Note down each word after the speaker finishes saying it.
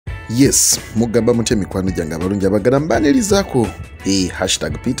Yes, mugamba mutya mikwano gyange abalungi abagala mbanirizaako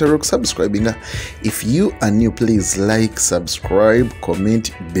 #PeterRock subscribing. If you are new, please like, subscribe,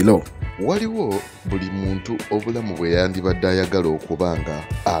 comment below. Waliwo buli muntu obulamu bwe yandibadde ayagala okuba nga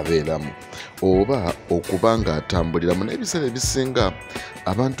abeeramu oba okuba nga atambuliramu, n'ebiseera ebisinga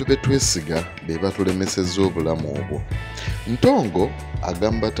abantu be twesiga be batulemesezza obulamu obwo. Ntongo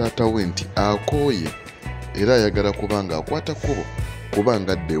agamba taata we nti akooye era ayagala kuba nga akwata kkubo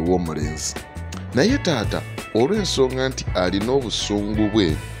kubanga adde ew'omulenzi, naye taata olw'ensonga nti alina obusungu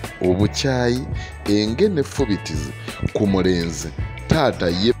bwe obukyayi enge n'effubitizi ku mulenzi, taata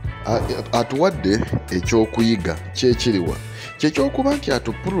ye atuwadde ekyokuyiga kyekiriwa kyekyokuba nti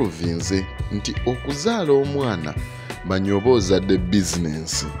atupuruvinze nti okuzaala omwana manya oba ozadde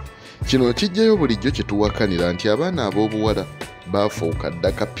bizinensi. Kino kijjayo bulijjo kye tuwakanira nti abaana ab'obuwala baafuuka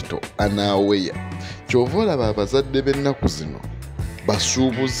dda kapito anaaweya. Kyova olaba abazadde b'ennaku zino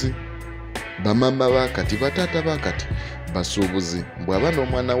basuubuzi, bamama baakati, bataata baakati basuubuzi. Bw'aba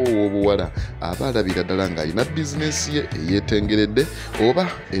n'omwana we ow'obuwala aba alabira ddala ng'alina bizinensi ye eyeetengeredde oba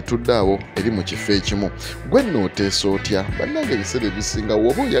etudde awo eri mu kifo ekimu. Gwe nno oteesa otya? Bannange ebiseera ebisinga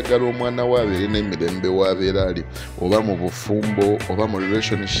woba oyagala omwana we abeere n'emirembe w'abeera ali, oba mu bufumbo oba mu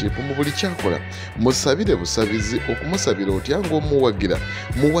relationship, mu buli kyakola musabire busabizi. Okumusabira otya ng'omuwagira?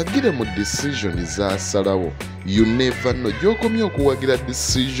 Muwagire mu decision z'asalawo. You never know, gy'okomye okuwagira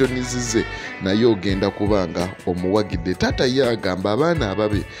decisions ze naye ogenda kubanga omuwagidde. Taata ye agamba abaana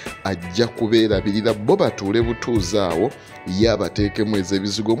ababe ajja kubeerabirira, bo batuule butuuzi awo ye abateekemu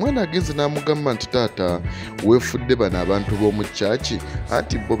ez'ebizigo. Omwana agenze n'amugamba nti taata weefudde bano abantu b'omu kyaki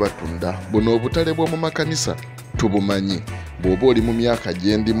anti bo batunda buno obutale bw'omu makanisa tubumanyi. Bw'oba oli mu myaka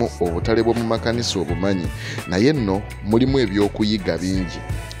gye ndimu obutale bw'omu makanisa obumanyi, naye nno mulimu ebyokuyiga bingi.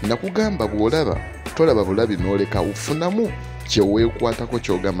 Nakugamba bw'olaba tolaba bulabi n'oleka, ufunamu kye weekwatako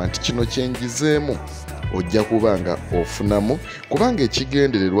ky'ogamba nti kino kyenjizeemu, ojja kubanga ofunamu, kubanga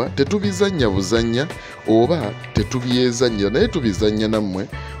ekigendererwa tetubizannya buzannya oba tetubyezannyira, naye tubizannya nammwe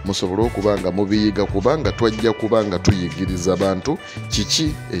musobole okuba nga mubiyiga, kubanga twajja kubanga tuyigiriza bantu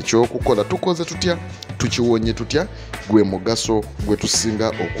kiki ekyokukola, tukoze tutya, tukiwonye tutya, gwe mugaso gwe tusinga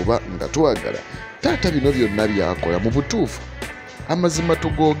okuba nga twagala. Taata bino byonna byakola mu butuufu, amazima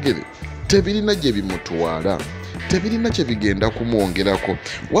tugoogere, tebirina gye bimutwala, tebirina kye bigenda kumwongerako,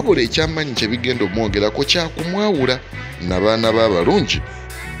 wabula ekyamaanyi kye bigenda omwongerako kyakumwawula n'abaana b'abalungi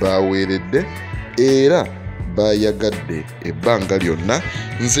baweeredde era bayagadde ebbanga lyonna.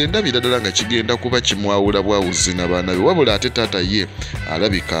 Nze ndabira ddala nga kigenda kuba kimwawula bwawuzi n'abaana be, wabula ate taata ye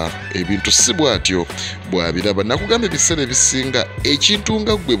alabika ebintu si bw'atyo bw'abiraba. Nakugamba ebiseera ebisinga ekintu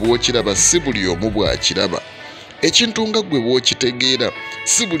nga ggwe bw'okiraba si buli omu bw'akiraba, ekintu nga ggwe bw'okitegeera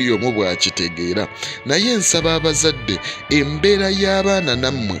si buli omu bw'akitegeera. Naye nsaba abazadde embeera y'abaana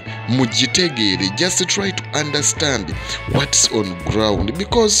nammwe mugitegeere. Just try to understand what's on ground,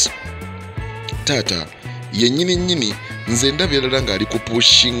 because taata yennyini nze ndabira ddala ng'ali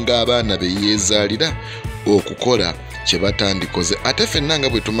kupushinga abaana be yeezaalira okukola kye batandikoze. Ate ffenna nga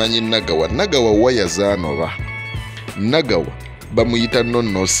bwe tumanyi Nagawa waya zaanoba, Nagawa bamuyita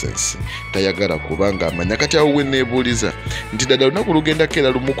nonsense, tayagala kubanga amanya. Kati awo we neebuuliza nti ddala olunaku lugendako era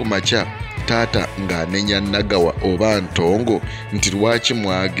lumu ku makya taata ng'anenya Nagawa oba Ntongo nti lwaki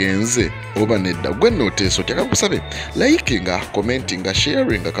mwagenze oba nedda? Gwe nooteesa otya? Kakusabe likinga, commentinga,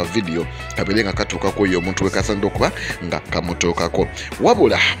 sharinga ka video kabeere nga katuukako oyo omuntu we kasanidde okuba nga kamutuukako.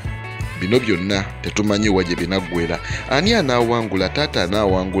 Wabula bino byonna tetumanyi wa gye binaggwera. Ani anaawangula? Taata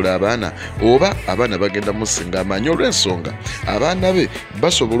anaawangula abaana oba abaana bagenda musinga amaanyi? Olw'ensonga abaana be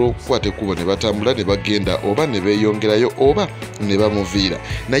basobola okukwata ekkubo ne batambula ne bagenda oba ne beeyongerayo oba ne bamuviira,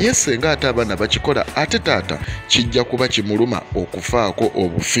 naye senga ate abaana bakikola ate taata kijja kuba kimuluma okufaako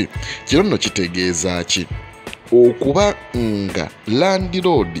obufi. Kino nno kitegeeza ki? Okuba nga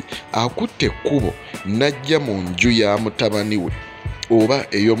landiroodi akutte ekkubo n'ajja mu nju ya mutabani we oba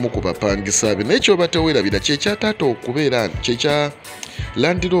ey'omu ku bapangisa be, naye kyoba teweerabira kyekya taata okubeera kyekya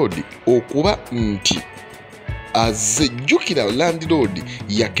landiroodi okuba nti azejjukira landiroodi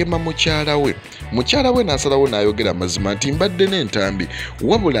yakema mukyala we n'asalawo n'ayogera mazima nti mbadde n'entambi,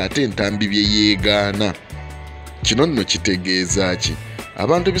 wabula ate entambi bye yeegaana. Kino nno kitegeeza ki?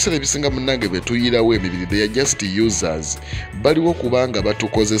 Abantu ebiseera ebisinga munnange be tuyirawo emibiri, they are just users, baliwo kubanga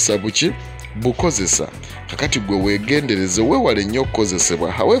batukozesa bukozesa. Kakati gwe weegendereze, weewale nnyo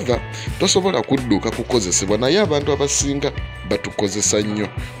okukozesebwa. However tosobola kudduuka kukozesebwa, naye abantu abasinga batukozesa nnyo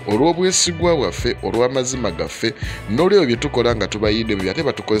olw'obwesigwa bwaffe, olw'amazima gaffe, n'olwebyo bye tukola nga tubayidde byo ate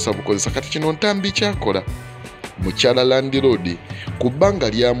batukozesa bukozesa. Kati kino ntambi kyakola mukyala landiroodi ku bbanga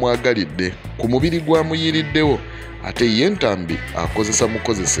lyamwagalidde, ku mubiri gwamuyiriddewo ate ye entambi akozesa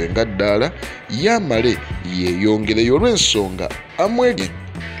mukozese nga ddaala yamale yeeyongereyo olw'ensonga amwege.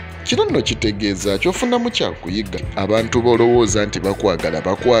 Kino nno kitegeeza kyofunamu kyakuyiga. Abantu b'olowooza nti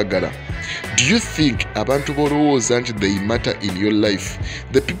bakwagala. Do you think abantu b'olowooza nti they matter in your life,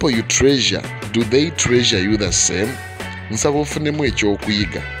 the people you treasure, do they treasure you the same? Nsaba ofunemu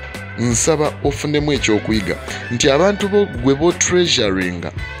ekyokuyiga nti abantu gwe bo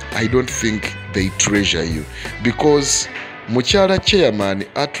treasuringa, I don't think they treasure you, because mukyala chairman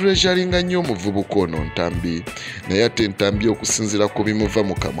atreasuringa nnyo omuvubuka ono ntambi, naye ate entambi okusinziira ku bimuva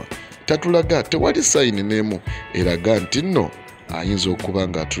mu kamwa tatulaga, tewali sayini n'emu eraga nti nno ayinza okuba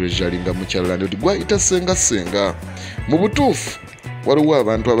nga atreasuringa mukyala landlord gwayita senga. Mu butuufu waliwo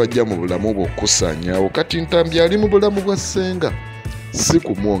abantu abajja mu bulamu bw'okusaanyaawo, kati ntambi ali mu bulamu bwa senga, si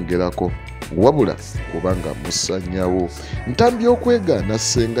kumwongerako wabula kubanga musaanyaawo. Ntambi okwegaana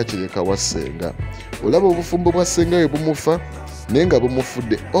senga kireka wa senga. Olaba obufumbo bwa senga bwe bumufa naye nga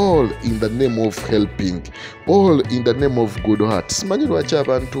bumufudde, all in the name of helping, all in the name of good heart. Simanyi lwaki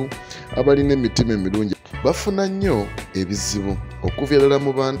abantu abalina emitima emirungi bafuna nnyo ebizibu okuviirala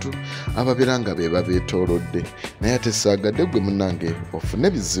mu bantu ababeera nga be babeetoolodde, naye ate saagadde gwe munnange ofune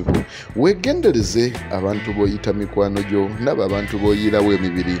bizibu. Weegendereze abantu b'oyita mikwano gyo nabo abantu b'oyiirawo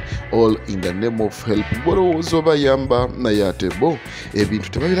emibiri, all in the name of help. Bolowooza obayamba naye ate bo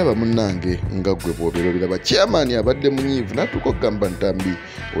ebintu tebabiraba munnange nga gwe bw'obeera obiraba. Chairman abadde munyiivu n'atuuka okugamba ntambi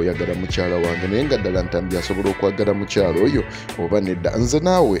oyagala mukyala wange, naye nga ddala ntambi asobola okwagala mukyala oyo oba nedda? Nze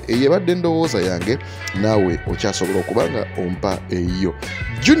naawe eyo ebadde ndowooza yange, naawe okyasobola okuba nga ompa eyo.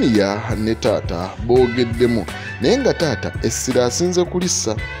 Junior ne taata boogeddemu, naye nga taata essira asinze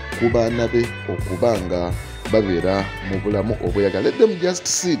kulissa ku baana be okuba nga babeera mu bulamu obweyagala. Let them just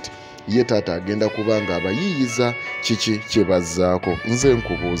sit. Ye taata agenda kuba nga abayiiyiza kiki kye bazzaako. Nze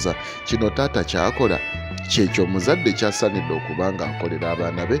nkubuuza, kino taata kyakola kyekyo omuzadde kyasaanidde okuba nga akolera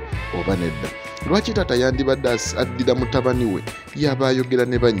abaana be oba nedda? Lwaki taata yandibadde addira mutabani we yaba ayogera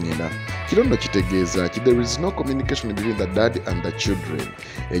ne bannyina? Kino nno kitegeeza ki there is no communication between the dad and the children.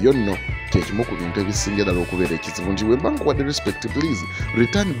 Eyo nno kyekimu ku bintu ebisinga ddala okubeera ekizibu, nti wemba nkuwadde respect, please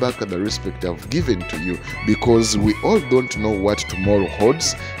return back the respect I've given to you, because we all don't know what tomorrow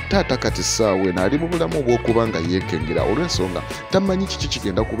holds. Taata kati saawe naali mu bulamu obw'okuba nga yeekengera olw'ensonga tamanyi kiki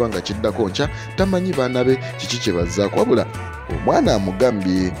kigenda kuba nga kiddako nkya, tamanyi baana be kiki kye bazzaako, wabula omwana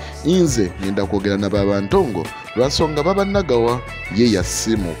amugambye nze ngenda kwogera n'ababantongo lwansonga babannagawa, ye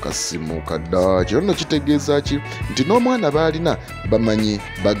yasiimuuka dda. Kino nno kitegeeza ki? Nti n'omwana baalina bamanyi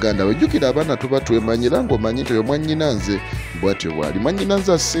baganda we. Jjukira abaana tuba twemanyira ng'omanyi nti oyo mwannyina nze bw'atyo bw'ali, mwannyina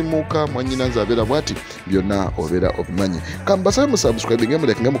nze asiimuuka, mwannyina nze abeera bw'ati, byonna obeera obimanyi. Kambasabe mu subscribing,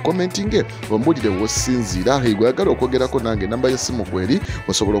 muleke mu commenting, ombulire w'osinziira. Gwe ayagala okwogerako nange namba y'essimu kweri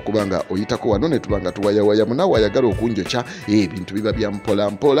osobola okuba nga oyitako wano ne tuba nga tuwayawaya. Munaawe ayagala okunjokya ebintu biba bya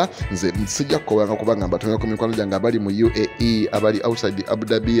mpola. Nze sijja kukobanga kuba nga mbatonera ku mikwano gyange abali mu UAE, abali outside Abu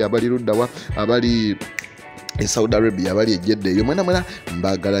Dhabi, abali Ruddawa, abali Saudi Arabia, abali Jeddah, eyo mwena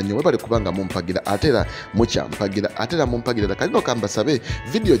mbagala nnyo. Webale kubanga mumpagira atera mukyampagira atera mumpagira. Kalino kambasabe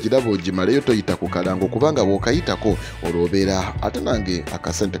video giraba ogimaleyo toyita ku kalango, kubanga bw'okayitako olwobeera ate nange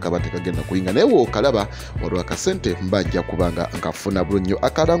akasente kaba tekagenda kuyinga, naye bw'okalaba olwo akasente mbajja kubanga nkafuna bulunyo.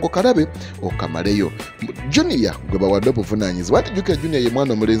 Akalango kalabe okamaleyo. Junior gwe bawadde obuvunaanyizibwa, ati jjukira Junior ye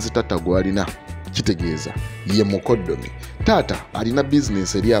mwana omulenzi taata gw'alina, kitegeeza ye mukoddomi. Taata alina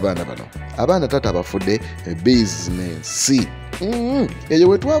bizinesi eri abaana bano, abaana taata abafudde bizinesi eyo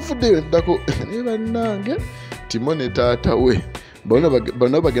wetwafuddeyo neddako ne bannange Timo ne taata we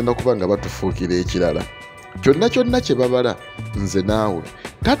bonna bagenda kuba nga batufuukira ekirala. Kyonna kye babala nze naawe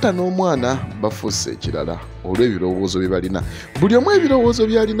taata n'omwana bafuuse ekirala olw'ebirowoozo bye balina. Buli omu ebirowoozo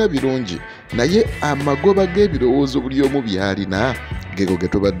by'alina birungi, naye amagoba g'ebirowoozo buli omu by'alina gego ge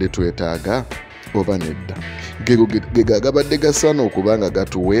tubadde twetaaga oba nedda? Gego gagabadde gasaana okuba nga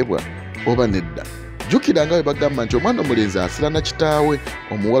gatuweebwa oba nedda? Jjukira nga bwe bagamba nti omwana omulenzi asira na kitaawe,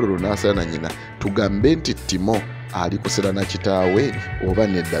 omuwala olwo n'asira na nnyina. Tugambe nti Timo ali kusira na kitaawe oba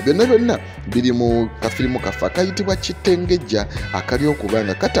nedda? Byonna biri mu kafirimu kaffe akayitibwa Kitengejja, akali okuba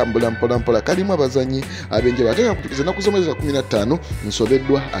nga katambula mpolampola, kalimu abazanyi ab'enjawulo. Ate nga kutukiza ennaku z'omwezi wa 15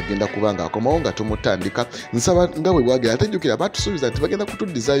 nsobeddwa agenda kuba nga akomawo nga tumutandika. Nsaba nga bwe bwagera, ate jjukira batusuubiza nti bagenda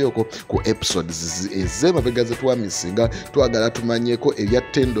kutuddizaayoko ku episodes ez'emabega ze twamisinga, twagala tumanyeko ebya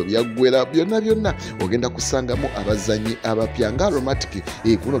ttendo byaggwera. Byonna ogenda kusangamu abazanyi abapya nga Aromatic.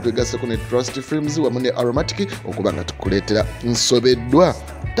 Kuno twegaseko ne Trust Films wamu ne Aromatic okuba nga tukuleetera nsobeddwa.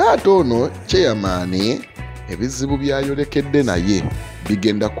 Taata ono chairman ebizibu byayolekedde naye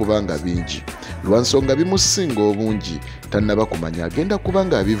bigenda kuba nga bingi, lwansonga bimusinga obungi tannaba kumanya agenda kuba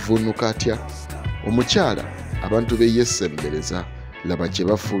nga abivuunuka atya. Omukyala abantu beyesembereza laba kye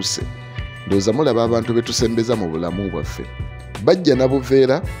bafuuse ndowooza mulaba abantu betusembeza mu bulamu bwaffe bajja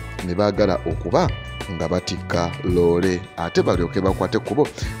nabuveera ne baagala okuba nga batikka loole ate balyoke bakwate kubo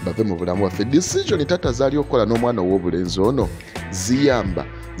bave mu bulamu bwaffe. Decision tata zaali okukola n'omwana ow'obulenzi ono ziyamba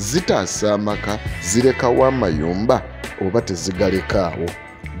zitaasa amaka zirekawo amayumba oba tezigalekaawo.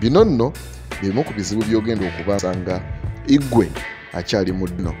 Bino nno bimu ku bizibu byogenda okubasanga igwe akyali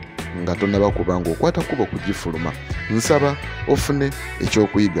mudno nga tonnaba kubanga okwata kubo kugifuluma. Nsaba ofune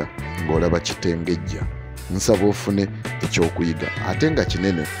ekyokuyiga ng'olaba Kitengejja. Nsaba ofune ekyokuyiga ate nga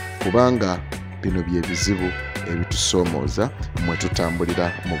kinene kubanga bino bye bizibu ebitusoomooza mwe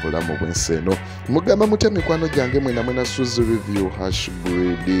tutambulira mu bulamu bw'ensi eno. Mugamba mutya mikwano gyange mwena Suzy Review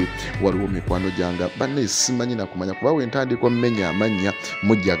 #breed waliwo mikwano gyange banne simanyi nakumanya kuba wentandika ommenya amannya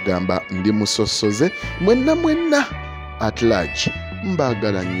mujja gamba ndi musosoze mwenna at large.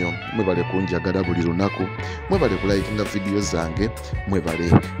 Mbaagala nnyo mwebale kunjagala buli lunaku mwebale kulayikinga vidiyo zange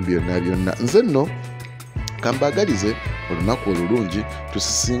mwebale byonna. Nze nno kambaagalize olunaku olulungi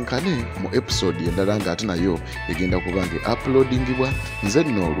tusisinkane mu episode endala ng'ate nayo egenda kuba nga uploadingibwa. Nze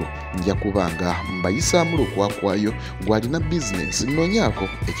nno olwo nja kuba nga mbayisaamu lukwakwayo gwalina bizinensi nnoonyaako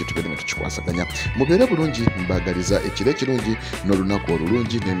ekitugende ne tukikwasaganya. Mubeere bulungi, mbaagaliza ekiro ekirungi n'olunaku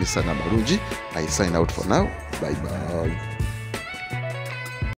olulungi n'emisana amalungi. I sign out for now. Bye bye.